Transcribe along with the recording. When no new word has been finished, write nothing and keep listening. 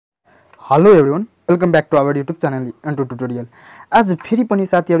Hello everyone, welcome back to our YouTube channel and tutorial. आज फेरि पनि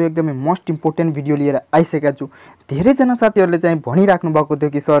साथीहरू एकदमै मोस्ट इम्पोर्टेन्ट भिडियो लिएर आइसकेका छु। धेरैजना साथीहरूले चाहिँ भनिराख्नु भएको थियो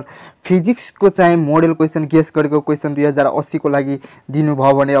कि सर फिजिक्सको चाहिँ मोडल क्वेसन गेस गरेको क्वेसन 2080 को लागि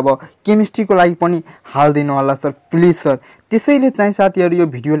दिनुभयो भने अब केमिस्ट्रीको लागि पनि हालिदिनु होला सर, प्लिज सर। त्यसैले चाहिँ साथीहरू यो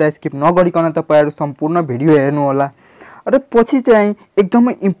भिडियोलाई स्किप नगरिकन तपाईहरु सम्पूर्ण भिडियो हेर्नु होला र पछि चाहिँ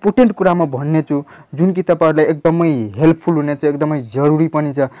एकदमै इम्पोर्टेन्ट कुरा म भन्ने छु जुन कि तपाईहरुलाई एकदमै हेल्पफुल हुनेछ, एकदमै जरुरी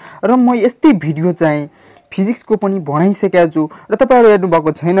पनि छ। र म यस्तै भिडियो चाहिँ फिजिक्सको पनि बनाइसकेको छु र तपाईहरु हेर्नु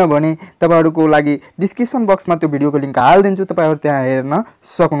भएको छैन भने तपाईहरुको लागि डिस्क्रिप्सन बक्समा त्यो भिडियोको लिंक हाल्दिन्छु, तपाईहरु त्यहाँ हेर्न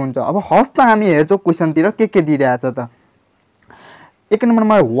सक्नुहुन्छ। अब हस् त हामी हेर्छौं क्वेशनतिर के दिइरहेछ त। एक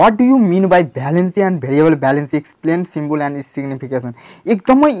नम्बरमा what do you mean by valency and variable valency, explain symbol and it's सिग्निफिकेसन।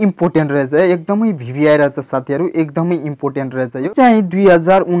 एकदमै इम्पोर्टेन्ट रहेछ, एकदमै भिभिआई रहेछ साथीहरु, एकदमै इम्पोर्टेन्ट रहेछ। यो चाहिँ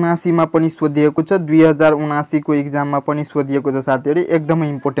 2079 मा पनि सोधिएको छ, 2079 को एक्जाममा पनि सोधिएको छ साथीहरु, एकदमै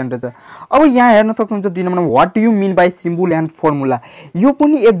इम्पोर्टेन्ट रहेछ। अब यहाँ हेर्न सक्नुहुन्छ 2 नम्बरमा what do you mean by symbol and formula. यो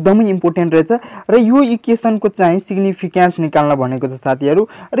पनि एकदमै इम्पोर्टेन्ट रहेछ र यो इक्वेसनको चाहिँ सिग्निफिकेन्स निकाल्न भनेको छ साथीहरु।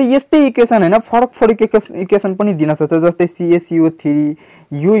 र यस्तै इक्वेसन हैन, फरक इक्वेसन पनि दिन सक्छ, जस्तै CaCO3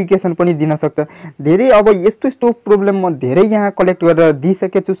 यो इक्वेसन पनि दिन सक्छ। धेरै अब यस्तो प्रब्लम म धेरै यहाँ कलेक्ट गरेर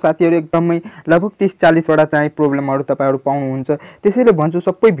दिइसकेको छु साथीहरु, एकदमै लगभग 30-40 वटा चाहिँ प्रब्लमहरु तपाईहरु पाउनुहुन्छ। त्यसैले भन्छु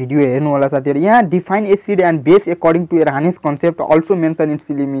सबै भिडियो हेर्नु होला साथीहरु। यहाँ define acid and base according to एरहानियस concept, also mention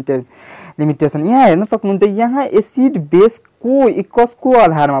it's limitation. यहाँ हेर्न सक्नुहुन्छ, यहाँ एसिड बेस को कसको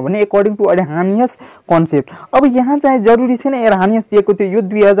आधारमा भने अकॉर्डिंग टु एरहानियस कन्सेप्ट। अब यहाँ चाहिँ जरुरी छैन एरहानियस दिएको थियो, यो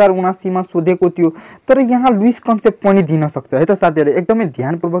 2079 मा सोधेको थियो, तर यहाँ लुइस कन्सेप्ट पनि दिन सक्छ है त साथीहरु, एकदमै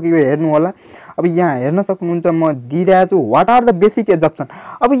ध्यानपूर्वक यो हेर्नु होला। अब यहाँ हेर्न सक्नुहुन्छ म दिइरहेको छु what are the basic assumption.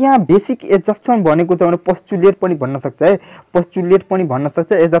 अब यहाँ बेसिक एजम्पसन भनेको छ भने पोस्टुलेट पनि भन्न सक्छ है, पोस्टुलेट पनि भन्न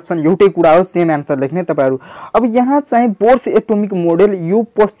सक्छ, एजम्पसन एउटै कुरा हो, सेम आन्सर लेख्ने तपाईहरु। अब यहाँ चाहिँ बोर्स एटोमिक मोडल, यो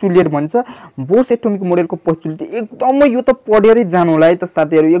पोस्टुलेट भन्छ। बोर्स एटोमिक मोडलको पोस्टुलेट एकदमै यो त पढेरै जानु होला है त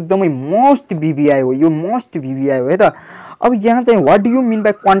साथीहरु, एकदमै मोस्ट भिभिआई हो, यो मोस्ट भिभिआई हो है त। अब यहाँ चाहिँ what do you mean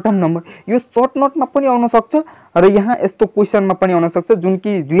by quantum number, यो सर्ट नोटमा पनि आउन सक्छ र यहाँ यस्तो क्वेशनमा पनि आउन सक्छ, जुन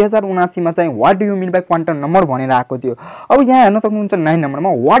कि 2079 मा चाहिँ what do you mean by quantum number भनेर आएको थियो। अब यहाँ हेर्न सक्नुहुन्छ 9 नम्बरमा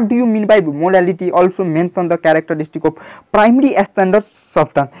what do you mean by modality, also mention the characteristic of primary standard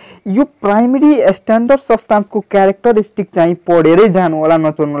सब्स्टान्स। यो प्राइमरी स्ट्यान्डर्ड सब्स्टान्सको क्यारेक्टरिस्टिक चाहिँ पढेरै जानु होला,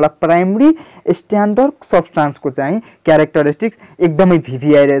 नचोर्नु होला। प्राइमरी स्ट्यान्डर्ड सब्स्टान्सको चाहिँ क्यारेक्टरिस्टिक्स एकदमै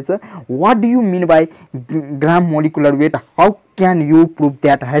भिभिआई रहेछ। What do you mean by gram molecular weight, how can you prove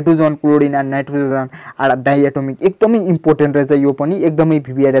that hydrogen, chlorine and nitrogen are diatomic। एकदमै important रहेछ, यो पनि एकदमै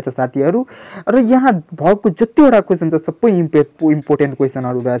भिभिआई रहेछ साथीहरु। र यहाँ भएको जतिवटा क्वेशन छ सबै इम्पोर्टेन्ट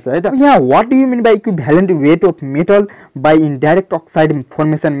क्वेशनहरु रहेछ है त। यहाँ what do you mean by equivalent weight of metal by indirect oxide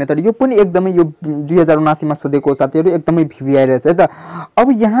formation method, यो पनि एकदमै यो 2079 मा सोधेको साथीहरु, एकदमै भिभिआई रहेछ है त।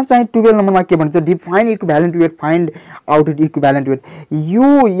 अब यहाँ चाहिँ 12 नम्बरमा के भन्छ, define equivalent weight, find out equivalent weight.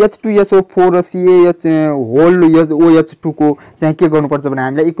 यो H2SO4 र CaH होल OH2 को चाहिँ के गर्नुपर्छ भने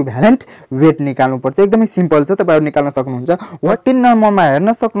हामीले इक्विभ्यालेन्ट वेट निकाल्नुपर्छ। एकदमै सिम्पल छ, तपाईहरु निकाल्न सक्नुहुन्छ। 13 नम्बरमा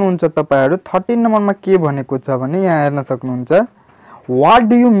हेर्न सक्नुहुन्छ तपाईहरु, 13 नम्बरमा के भनेको छ भने यहाँ हेर्न सक्नुहुन्छ what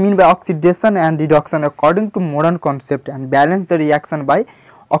do you mean by oxidation and reduction according to modern concept and balance the reaction by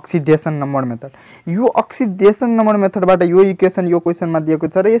oxidation number method. यो अक्सिडेसन नम्बर मेथडबाट यो इक्वेसन यो क्वेशनमा दिएको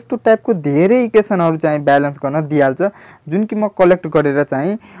छ र यस्तो टाइपको धेरै इक्वेसनहरु चाहिँ ब्यालेन्स गर्न दिइहाल्छ, जुन कि म कलेक्ट गरेर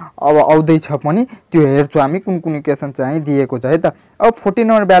चाहिँ अब आउँदै छ पनि त्यो हेर्छु हामी कुन इक्वेसन चाहिँ दिएको छ है त। अब 14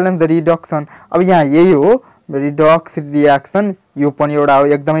 नम्बर ब्यालेन्स द रिडक्सन। अब यहाँ यही हो रिडक्स रिएक्सन, यो पनि एउटा हो,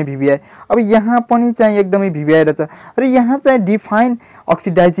 एकदमै भिभिआई। अब यहाँ पनि चाहिँ एकदमै भिभिआई रहेछ। र यहाँ चाहिँ डिफाइन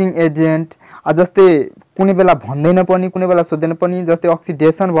अक्सिडाइजिङ एजेन्ट, जस्तै कुनै बेला भन्दैन पनि, कुनै बेला सोध्दैन पनि, जस्तै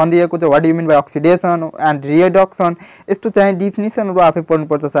अक्सिडेसन भनिदिएको छ, what do you mean by oxidation and reduction. यस्तो चाहिँ डिफिनिसनहरु आफै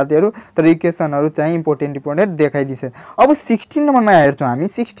पढ्नुपर्छ साथीहरु, तर इक्वेसनहरु चाहिँ इम्पोर्टेन्ट देखाइदिन्छ। अब 16 नम्बरमा हेर्छौं हामी,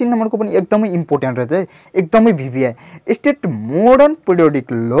 16 नम्बरको पनि एकदमै इम्पोर्टेन्ट रहेछ है, एकदमै भिभिआई। स्टेट मोडर्न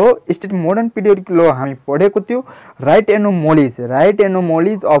पिरियोडिक ल हामी पढेको थियो। Right anomalies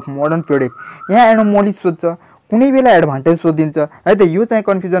of modern periodic, यहाँ एनोमोलिज सोध्छ, कुनै बेला एडभान्टेज सोधिन्छ है त, यो चाहिँ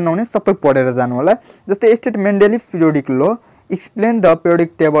कन्फ्युजन नहुने, सबै पढेर जानु होला। जस्तै स्टेट मेन्डेलिभ पिरियोडिक ल, explain the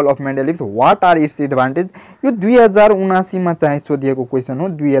periodic table of मेन्डेलिभ, what are it's advantage. यो 2079 मा चाहिँ सोधिएको क्वेशन हो,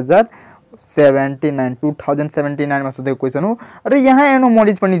 2079 मा सोधेको क्वेशन हो। र यहाँ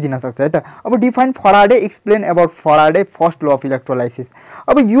एनोमोलिज पनि दिन सक्छ है त। अब define Faraday, explain about Faraday first law of electrolysis.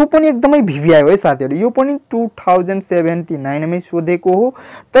 अब यो पनि एकदमै भिभिआई हो है साथीहरु, यो पनि 2079 मै सोधेको हो।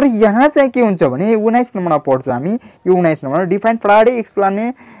 तर यहाँ चाहिँ के हुन्छ भने 19 नम्बरमा पढ्छौं हामी, यो 19 नम्बरमा डिफाइन फराडे,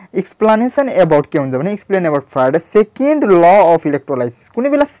 एक्सप्लेनेसन अबाउट के हुन्छ भने explain about Faraday second law of electrolysis. कुनै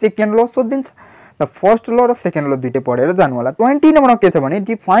बेला सेकेन्ड ल सोधिन्छ र फर्स्ट ल र सेकेन्ड ल दुईटै पढेर जानु होला। 20 नम्बरमा के छ भने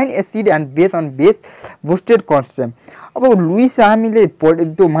define acid and base on base busted concept. अब लुइस हामीले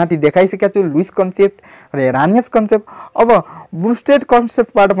त्यो माथि देखाइसकेका छु लुइस कन्सेप्ट र हेरानियस कन्सेप्ट। अब बुस्टेड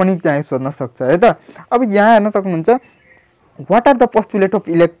कन्सेप्टबाट पनि चाहिँ सोध्न सक्छ है त। अब यहाँ हेर्न सक्नुहुन्छ what are the postulate of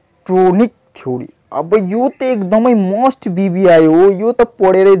electronic theory. अब यो त एकदमै मोस्ट बीबीआई हो, यो त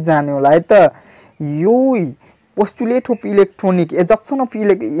पढेरै जाने होला है त। यो पोस्टुलेट अफ इलेक्ट्रोनिक एजप्सन अफ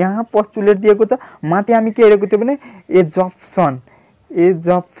यहाँ पोस्टुलेट दिएको छ, माथि हामी के हेरेको थियो भने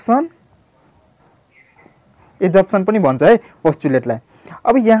एजप्सन पनि भन्छ है पोस्टुलेटलाई।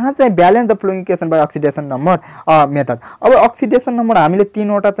 अब यहाँ चाहिँ balance the following equation by oxidation number method. अब अक्सिडेसन नम्बर हामीले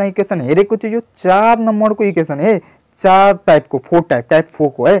 3वटा चाहिँ इक्वेसन हेरेको थियो, यो 4 नम्बरको इक्वेसन है, 4 टाइपको 4 टाइप 4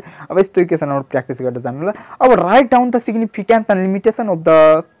 को है। अब यस्तो इक्वेसनहरु प्र्याक्टिस गरेर जानु होला। अब write down the significance and limitation of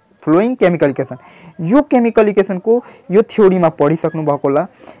the following chemical equation. यो केमिकल इक्वेसनको यो थ्योरीमा पढिसक्नु भएको होला,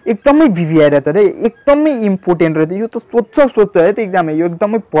 एकदमै भिभी आइरहेछ रे, एकदमै इम्पोर्टेन्ट रहेछ। यो त सोध्छ है त एक्जाममा, यो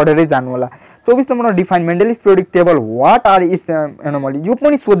एकदमै पढेरै जानु होला। 24 नम्बरमा define मेन्डलिज periodic table what are it's एनोमलिज। यो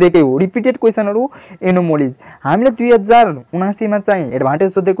पनि सोधेकै हो, रिपिटेड क्वेसनहरु एनोमलिज। हामीले 2079 मा चाहिँ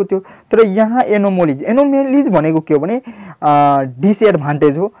एडभान्टेज सोधेको थियो, तर यहाँ एनोमलिज भनेको के हो भने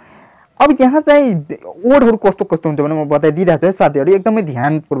डिसएडभान्टेज हो। अब यहाँ चाहिँ वर्डहरु कस्तो कस्तो हुन्छ भने म बताइदिइरहेको छु साथीहरु, एकदमै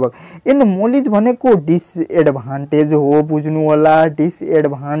ध्यानपूर्वक। एनोमलिज भनेको डिसएडभान्टेज हो, बुझ्नु होला,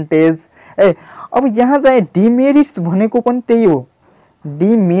 डिसएडभान्टेज है। अब यहाँ चाहिँ डिमेरिट्स भनेको पनि त्यही हो,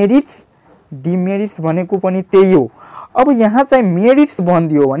 डिमेरिट्स भनेको पनि त्यही हो। अब यहाँ चाहिँ मेरिट्स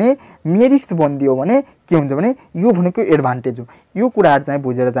भनिदियो भने के हुन्छ भने यो भनेको एडभान्टेज हो। यो कुराहरु चाहिँ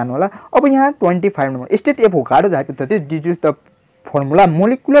बुझेर जानु होला। अब यहाँ 25 number state एभोगाड्रोज hypothesis डिड्युस the formula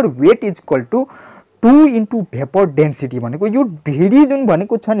molecular weight is equal two 2 into vapour density भनेको यो भिडी जुन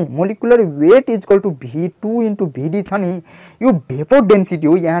भनेको छ नि, molecular weight is equal two V2 into VD छ नि, यो भेपर डेन्सिटी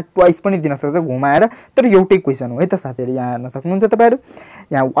हो। यहाँ ट्वाइस पनि दिन सक्छ घुमाएर, तर एउटै क्वेसन हो है त साथीहरु। यहाँ हेर्न सक्नुहुन्छ तपाईहरु,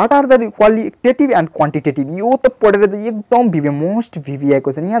 यहाँ what are the qualitative and quantitative. यो त पढेर चाहिँ एकदम भिभी मोस्ट भिभी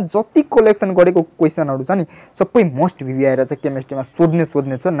आएको छ। यहाँ जति कलेक्सन गरेको क्वेसनहरु छ नि सबै मोस्ट भिभी आइरहेछ। केमिस्ट्रीमा सोध्ने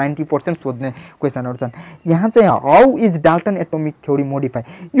छ, 90% सोध्ने क्वेसनहरु छन्। यहाँ चाहिँ how is Dalton atomic theory modify.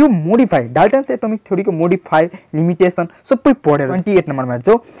 यो मोडिफाई डाल्टन एटोमिक थ्योरी को मोडिफाई लिमिटेसन सबै पढेर 28 नम्बरमा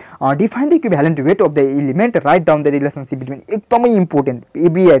हेर्छौ define the equivalent weight of the element, write down the relationship between. एकदमै इम्पोर्टेन्ट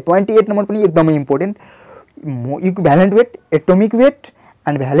एबीआई 28 नम्बर पनि एकदमै important. Equivalent weight, atomic weight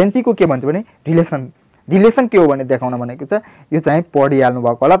and valency को के भन्छ भने रिलेसन के हो भने देखाउन भनेको छ। यो चाहिँ पढिहाल्नु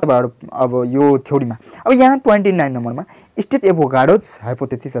भएको होला तपाईहरु अब यो थ्योरीमा। अब यहाँ 29 नम्बरमा state एभोगाड्रोज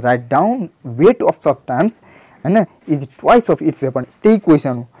hypothesis, write down weight of substance हैन is twice of its vapour. त्यही क्वेसन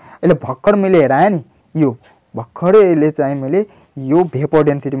हो। यसले भर्खर मैले हेराए नि, यो भर्खरै यसले चाहिँ मैले यो vapour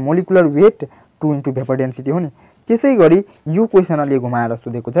density molecular weight 2 into vapour density हो नि। त्यसैगरी यो क्वेसनले घुमाएर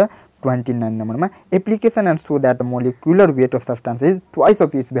सोधेको छ 29 नम्बरमा application and so that the molecular weight of substance is twice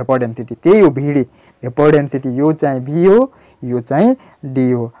of its vapour density. त्यही हो भिडी भेपर डेन्सिटी। यो चाहिँ भी हो, यो चाहिँ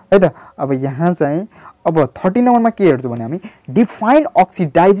डी हो है त। अब यहाँ चाहिँ अब 30 नम्बरमा के हेर्छौँ भने हामी define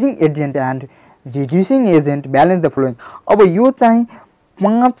oxidising agent and reducing agent, balance the following. अब यो चाहिँ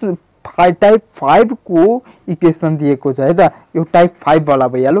टाइप 5 को इक्वेसन दिएको छ है त। यो टाइप 5 वाला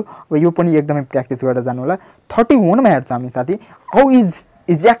भइहाल्यो। अब यो पनि एकदमै प्र्याक्टिस गरेर जानु होला। 31 मा हेर्छौँ हामी साथी, how is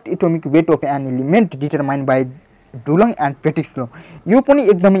exact atomic weight of an element determined by डुलङ and पेटिक्स law. यो पनि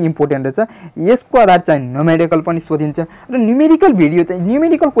एकदमै इम्पोर्टेन्ट रहेछ। यसको आधार चाहिँ न्युमेरिकल पनि सोधिन्छ र न्युमेरिकल भिडियो चाहिँ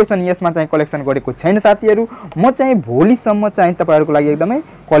न्युमेरिकल क्वेसन यसमा चाहिँ कलेक्सन गरेको छैन साथीहरु। म चाहिँ भोलिसम्म चाहिँ तपाईहरुको लागि एकदमै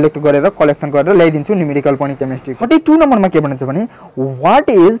कलेक्सन गरेर ल्याइदिन्छु न्युमेरिकल पनि केमिस्ट्री। 32 नम्बरमा के भन्छ भने व्हाट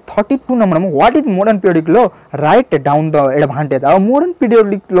इज 32 नम्बरमा what is modern periodic law, write down the advantage. अब मोडर्न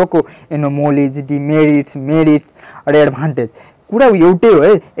पिरियोडिक लॉ को एनोमलिज, डिमेरिट्स, मेरिट्स र एडभान्टेज कुरा एउटै हो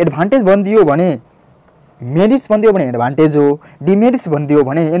है। एडभान्टेज भनिदियो भने मेरिट्स भनिदियो भने एडभान्टेज हो, डिमेरिट्स भनिदियो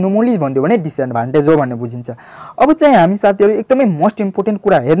भने एनोमलिज भनिदियो भने डिसएडभान्टेज हो भन्ने बुझिन्छ। अब चाहिँ हामी साथीहरु एकदमै मोस्ट इम्पोर्टेन्ट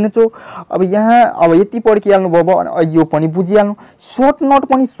कुरा हेर्नेछौँ। अब यहाँ अब यति पढिहाल्नु भयो, यो पनि बुझिहाल्नु। सर्ट नोट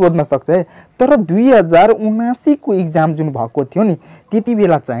पनि सोध्न सक्छ है। तर 2079 को एक्जाम जुन भएको थियो नि त्यति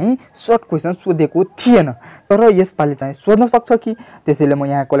बेला चाहिँ सर्ट क्वेसन सोधेको थिएन, तर यसपालि चाहिँ सोध्न सक्छ कि। त्यसैले म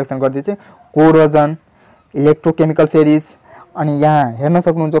यहाँ कलेक्सन गर्दैछु कोरोजन इलेक्ट्रोकेमिकल सिरिज। अनि यहाँ हेर्न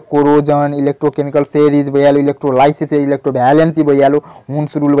सक्नुहुन्छ कोरोजन इलेक्ट्रोकेमिकल सिरिज भइहाल्यो, इलेक्ट्रोलाइसिस इलेक्ट्रोभ्यालेन्सी भइहाल्यो,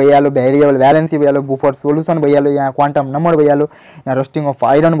 हुन्स रुल भइहाल्यो, भेरिएबल भ्यालेन्सी भइहाल्यो, बुफर सोलुसन भइहाल्यो, यहाँ क्वान्टम नम्बर भइहाल्यो, यहाँ रस्टिङ अफ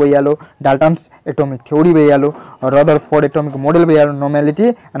आइरन भइहाल्यो, डाल्टन्स एटोमिक थ्योरी भइहाल्यो, रदरफोर्ड एटोमिक मोडल भइहाल्यो, नोर्मालिटी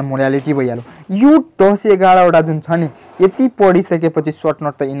एन्ड मोडालिटी भइहाल्यो। यो 10-11 जुन छ नि यति पढिसकेपछि सर्ट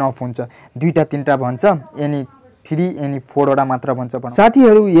नोट त इनफ हुन्छ। 2-3 भन्छ एनी 3 अनि 4 वटा मात्र भन्छ भनौँ।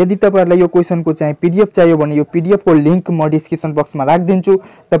 साथीहरू यदि तपाईहरुलाई यो क्वेशनको चाहिँ पीडीएफ चाहियो भने यो पीडीएफ को लिंक म डिस्क्रिप्सन बक्समा राखिदिन्छु।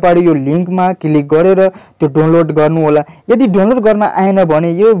 तपाईहरु यो लिंकमा क्लिक गरेर त्यो डाउनलोड गर्नु होला। यदि डाउनलोड गर्न आएन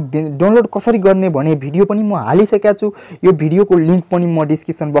भने यो डाउनलोड कसरी गर्ने भने भिडियो पनि म हालिसकेको छु। यो भिडियोको लिंक पनि म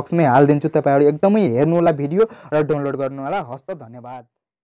डिस्क्रिप्सन बक्समै हाल्दिन्छु। तपाईहरु एकदमै हेर्नु होला भिडियो र डाउनलोड गर्नु होला। हस्त धन्यवाद।